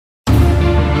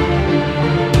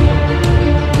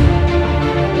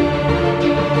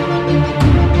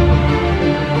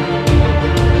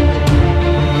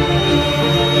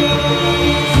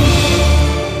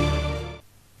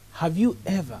Have you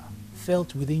ever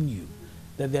felt within you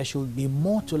that there should be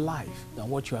more to life than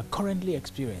what you are currently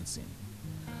experiencing?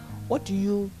 What do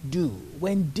you do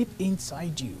when deep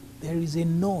inside you there is a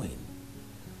knowing?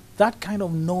 That kind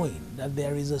of knowing that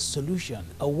there is a solution,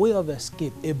 a way of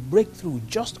escape, a breakthrough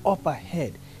just up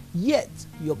ahead, yet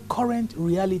your current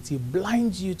reality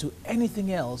blinds you to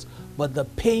anything else but the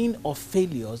pain of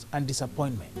failures and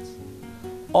disappointments.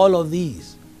 All of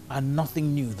these are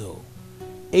nothing new though.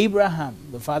 Abraham,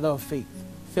 the father of faith,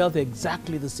 felt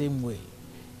exactly the same way.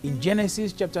 In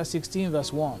Genesis chapter 16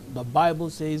 verse 1, the Bible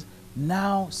says,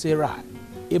 "Now Sarai,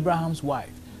 Abraham's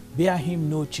wife, bare him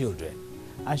no children,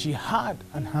 and she had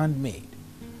an handmaid,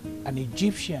 an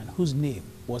Egyptian whose name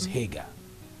was Hagar."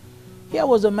 Here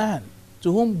was a man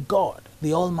to whom God,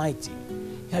 the Almighty,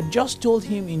 had just told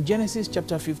him in Genesis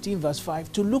chapter 15 verse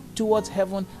 5 to look towards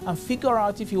heaven and figure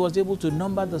out if he was able to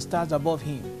number the stars above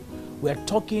him. We're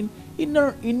talking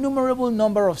innumerable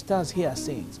number of stars here,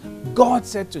 saints. God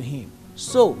said to him,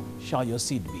 "So shall your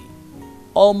seed be."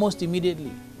 Almost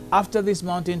immediately after this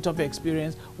mountaintop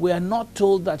experience, we are not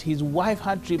told that his wife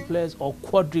had triplets or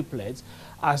quadruplets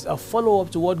as a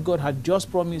follow-up to what God had just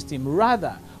promised him.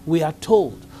 Rather, we are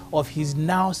told of his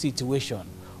now situation,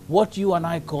 what you and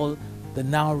I call the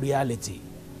now reality.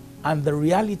 And the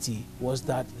reality was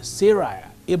that Sarai,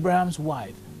 Abraham's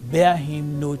wife, bare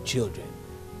him no children.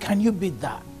 Can you beat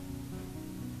that?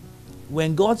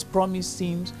 When God's promise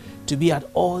seems to be at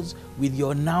odds with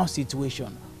your now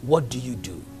situation, what do you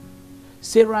do?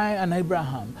 Sarai and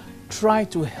Abraham tried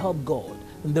to help God,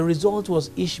 and the result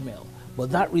was Ishmael,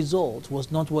 but that result was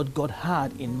not what God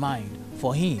had in mind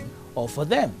for him or for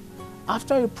them.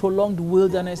 After a prolonged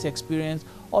wilderness experience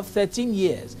of 13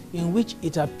 years in which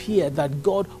it appeared that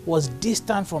God was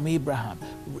distant from Abraham,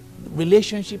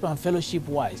 relationship and fellowship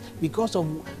wise, because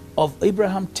of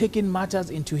Abraham taking matters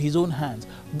into his own hands,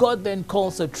 God then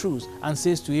calls a truce and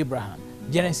says to Abraham,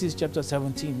 Genesis chapter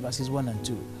 17 verses 1 and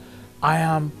 2, "I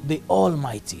am the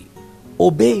Almighty.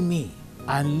 Obey me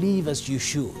and live as you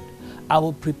should. I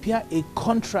will prepare a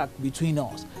contract between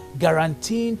us,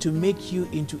 guaranteeing to make you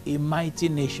into a mighty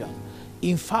nation.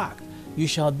 In fact, you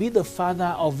shall be the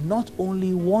father of not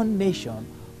only one nation,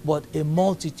 but a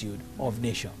multitude of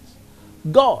nations."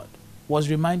 God was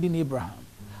reminding Abraham,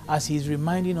 as he is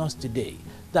reminding us today,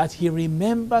 that he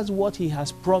remembers what he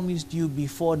has promised you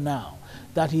before now,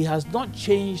 that he has not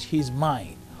changed his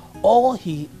mind. All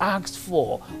he asked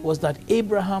for was that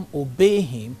Abraham obey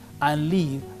him and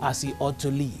live as he ought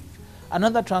to live.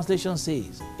 Another translation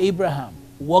says, "Abraham,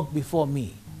 walk before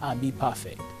me and be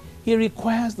perfect." He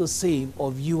requires the same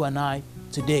of you and I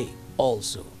today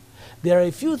also. There are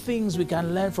a few things we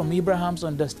can learn from Abraham's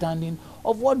understanding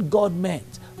of what God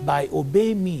meant by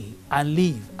 "obey me and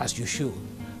live as you should."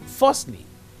 Firstly,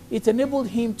 it enabled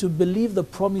him to believe the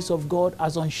promise of God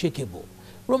as unshakable.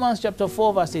 Romans chapter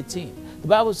 4 verse 18, the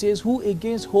Bible says, "Who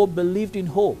against hope believed in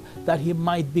hope, that he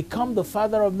might become the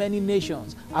father of many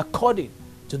nations, according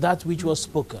to that which was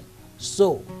spoken,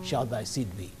 so shall thy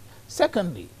seed be."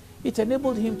 Secondly, it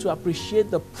enabled him to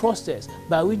appreciate the process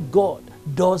by which God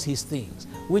does his things,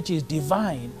 which is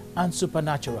divine and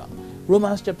supernatural.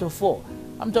 Romans chapter 4,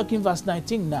 I'm talking verse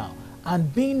 19 now.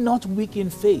 "And being not weak in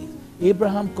faith,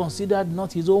 Abraham considered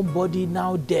not his own body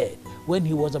now dead, when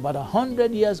he was about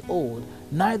 100 years old,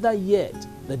 neither yet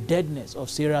the deadness of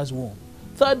Sarah's womb."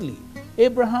 Thirdly,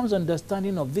 Abraham's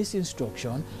understanding of this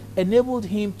instruction enabled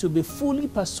him to be fully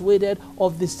persuaded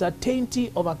of the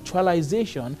certainty of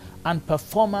actualization and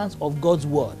performance of God's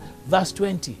word. Verse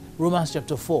 20, Romans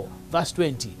chapter 4, verse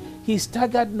 20. "He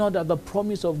staggered not at the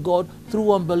promise of God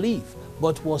through unbelief,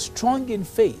 but was strong in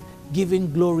faith,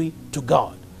 giving glory to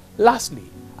God." Lastly,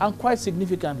 and quite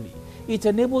significantly, it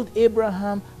enabled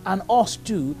Abraham and us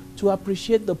too to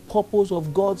appreciate the purpose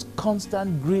of God's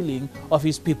constant grilling of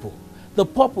his people. The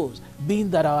purpose being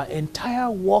that our entire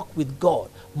walk with God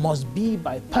must be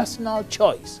by personal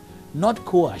choice, not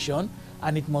coercion,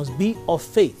 and it must be of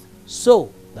faith, so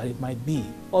that it might be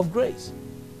of grace.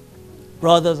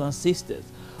 Brothers and sisters,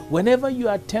 whenever you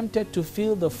are tempted to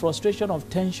feel the frustration of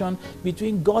tension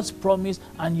between God's promise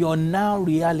and your now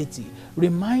reality,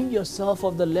 remind yourself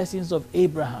of the lessons of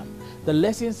Abraham, the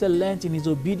lessons he learned in his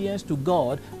obedience to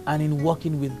God and in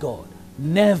walking with God.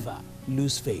 Never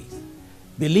lose faith.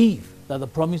 Believe that the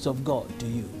promise of God to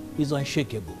you is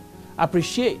unshakable.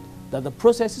 Appreciate that the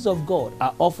processes of God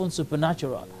are often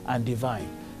supernatural and divine.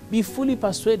 Be fully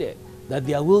persuaded that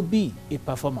there will be a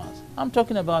performance. I'm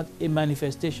talking about a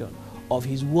manifestation of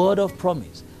his word of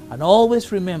promise. And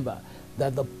always remember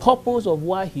that the purpose of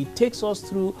why he takes us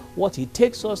through what he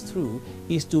takes us through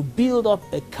is to build up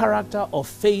a character of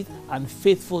faith and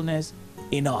faithfulness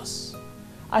in us.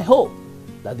 I hope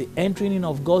that the entering in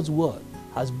of God's word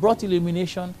has brought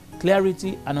illumination,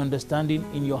 clarity, and understanding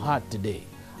in your heart today.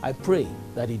 I pray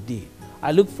that it did.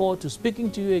 I look forward to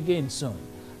speaking to you again soon.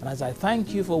 And as I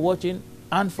thank you for watching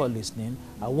and for listening,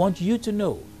 I want you to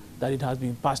know that it has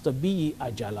been Pastor Biyi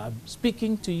Ajala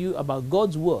speaking to you about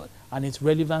God's word and its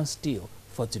relevance still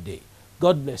for today.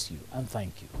 God bless you and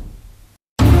thank you.